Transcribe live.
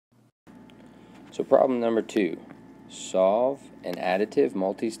So problem number 2. Solve an additive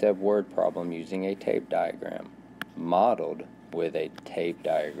multi-step word problem using a tape diagram, modeled with a tape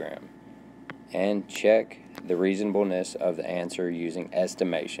diagram, and check the reasonableness of the answer using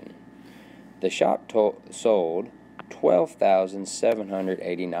estimation. The shop sold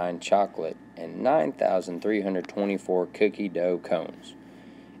 12,789 chocolate and 9,324 cookie dough cones.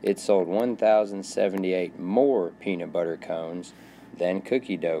 It sold 1,078 more peanut butter cones than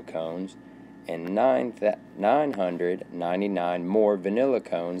cookie dough cones and 999 more vanilla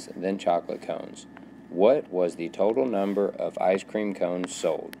cones than chocolate cones. What was the total number of ice cream cones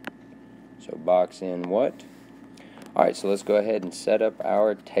sold? So box in what? Alright, so let's go ahead and set up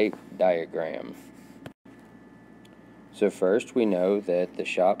our tape diagram. So first we know that the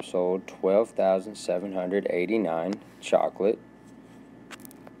shop sold 12,789 chocolate.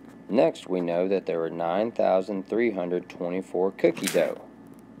 Next we know that there were 9,324 cookie dough.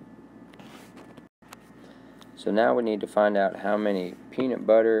 So now we need to find out how many peanut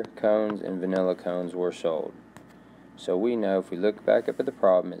butter cones and vanilla cones were sold. So we know if we look back up at the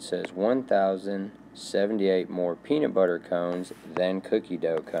problem, it says 1,078 more peanut butter cones than cookie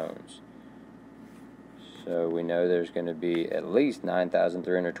dough cones. So we know there's going to be at least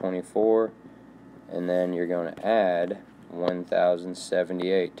 9,324, and then you're going to add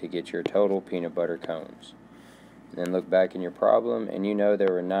 1,078 to get your total peanut butter cones. And then look back in your problem, and you know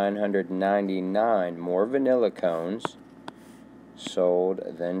there were 999 more vanilla cones sold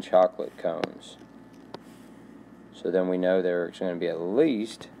than chocolate cones. So then we know there's going to be at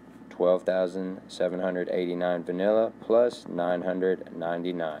least 12,789 vanilla plus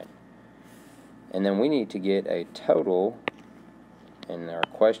 999. And then we need to get a total, and our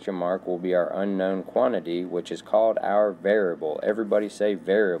question mark will be our unknown quantity, which is called our variable. Everybody say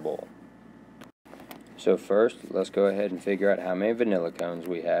variable. So first, let's go ahead and figure out how many vanilla cones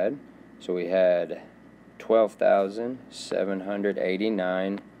we had. So we had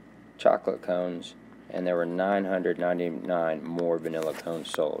 12,789 chocolate cones, and there were 999 more vanilla cones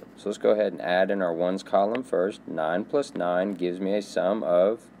sold. So let's go ahead and add in our ones column first. 9 plus 9 gives me a sum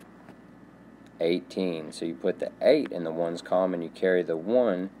of 18. So you put the 8 in the ones column and you carry the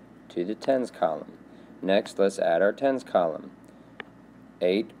 1 to the tens column. Next, let's add our tens column.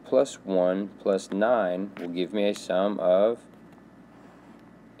 8 plus 1 plus 9 will give me a sum of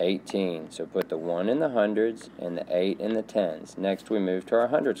 18. So put the 1 in the hundreds and the 8 in the tens. Next we move to our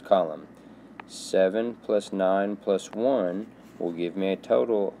hundreds column. 7 plus 9 plus 1 will give me a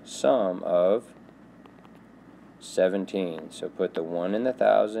total sum of 17. So put the 1 in the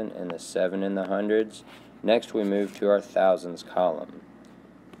thousand and the 7 in the hundreds. Next we move to our thousands column.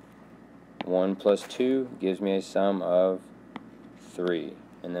 1 plus 2 gives me a sum of 3.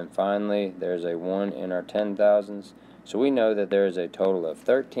 And then finally there's a 1 in our 10,000s. So we know that there is a total of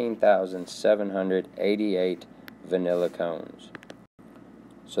 13,788 vanilla cones.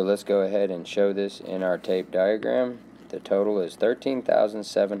 So let's go ahead and show this in our tape diagram. The total is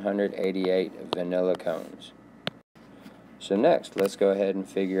 13,788 vanilla cones. So next, let's go ahead and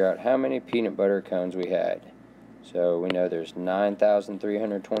figure out how many peanut butter cones we had. So we know there's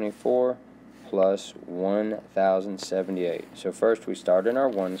 9,324 plus 1,078. So first we start in our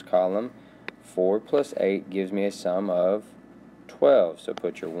ones column. 4 plus 8 gives me a sum of 12. So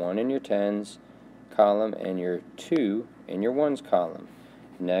put your 1 in your tens column and your 2 in your ones column.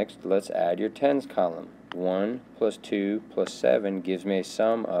 Next, let's add your tens column. 1 plus 2 plus 7 gives me a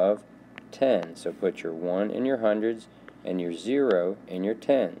sum of 10. So put your 1 in your hundreds and your 0 in your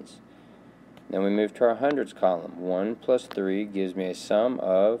tens. Then we move to our hundreds column. 1 plus 3 gives me a sum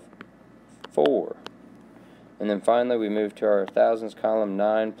of 4. And then finally we move to our thousands column.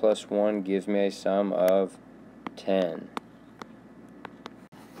 9 plus 1 gives me a sum of 10.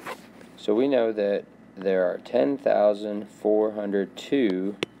 So we know that there are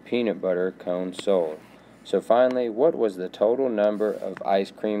 10,402 peanut butter cones sold. So finally, what was the total number of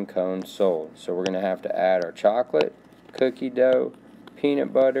ice cream cones sold? So we're going to have to add our chocolate, cookie dough,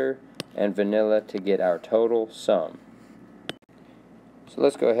 peanut butter, and vanilla to get our total sum. So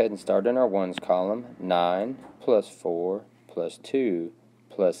let's go ahead and start in our ones column. 9 plus 4 plus 2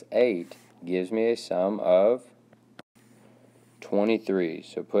 plus 8 gives me a sum of 23.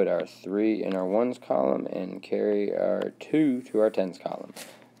 So put our 3 in our ones column and carry our 2 to our tens column.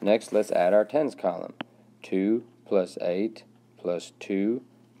 Next, let's add our tens column. 2 plus 8 plus 2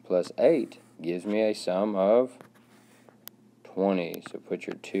 plus 8 gives me a sum of 20. So put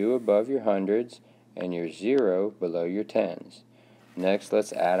your 2 above your hundreds and your 0 below your tens. Next,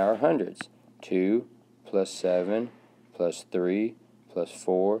 let's add our hundreds. 2 plus 7 plus 3 plus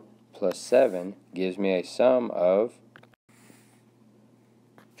 4 plus 7 gives me a sum of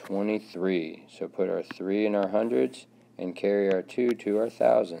 23. So put our 3 in our hundreds and carry our 2 to our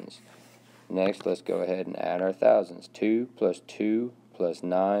thousands. Next, let's go ahead and add our thousands. 2 plus 2 plus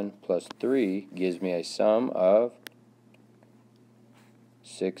 9 plus 3 gives me a sum of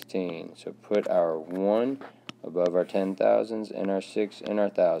 16. So put our 1 above our 10,000s and our 6 in our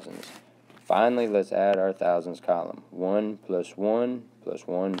thousands. Finally, let's add our thousands column. 1 plus 1 plus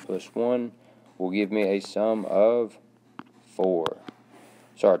 1 plus 1 will give me a sum of 4.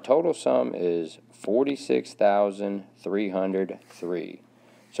 So our total sum is 46,303.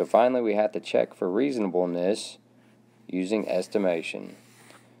 So finally, we have to check for reasonableness using estimation.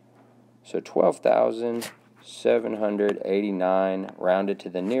 So 12,789 rounded to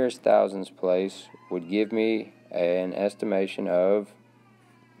the nearest thousands place would give me an estimation of,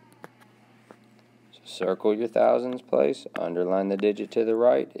 so circle your thousands place, underline the digit to the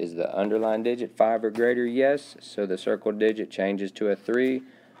right. Is the underlined digit 5 or greater? Yes. So the circled digit changes to a 3.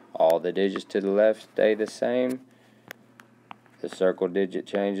 All the digits to the left stay the same. The circle digit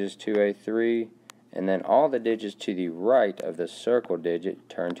changes to a 3, and then all the digits to the right of the circle digit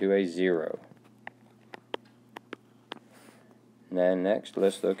turn to a 0. And then next,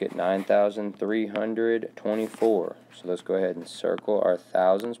 let's look at 9,324. So let's go ahead and circle our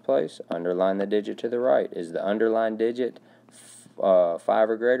thousands place, underline the digit to the right. Is the underlined digit 5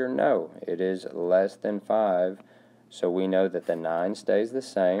 or greater? No, it is less than 5. So we know that the 9 stays the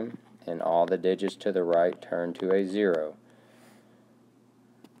same, and all the digits to the right turn to a 0.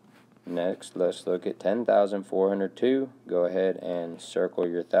 Next, let's look at 10,402. Go ahead and circle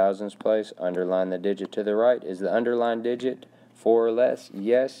your thousands place, underline the digit to the right. Is the underlined digit 4 or less?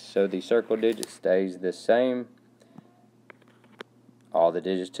 Yes, so the circle digit stays the same. All the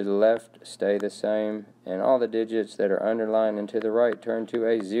digits to the left stay the same, and all the digits that are underlined and to the right turn to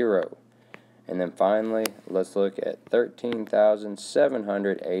a 0. And then finally, let's look at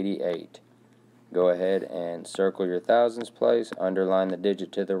 13,788. Go ahead and circle your thousands place, underline the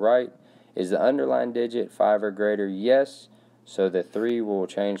digit to the right. Is the underlined digit 5 or greater? Yes, so the 3 will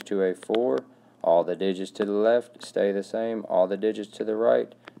change to a 4. All the digits to the left stay the same. All the digits to the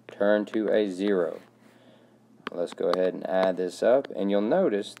right turn to a 0. Let's go ahead and add this up, and you'll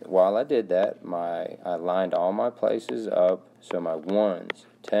notice that while I did that, I lined all my places up, so my ones,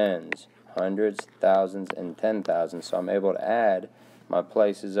 tens, hundreds, thousands, and 10,000, so I'm able to add my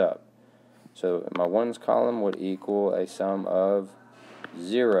places up. So my ones column would equal a sum of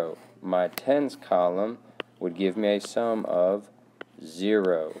 0. My tens column would give me a sum of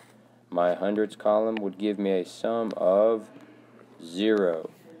 0. My hundreds column would give me a sum of 0.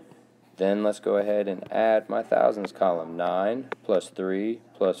 Then let's go ahead and add my thousands column. 9 plus 3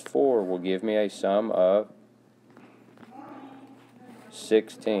 plus 4 will give me a sum of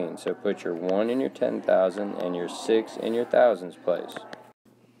 16. So put your 1 in your 10,000 and your 6 in your thousands place.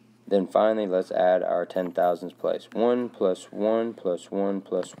 Then finally, let's add our 10,000s place. 1 plus 1 plus 1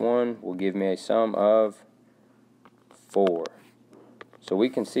 plus 1 will give me a sum of 4. So we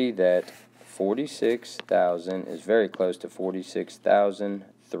can see that 46,000 is very close to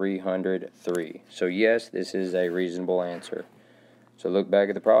 46,303. So yes, this is a reasonable answer. So look back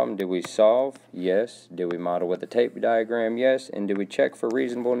at the problem. Did we solve? Yes. Did we model with a tape diagram? Yes. And did we check for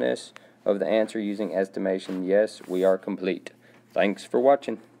reasonableness of the answer using estimation? Yes. We are complete. Thanks for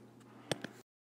watching.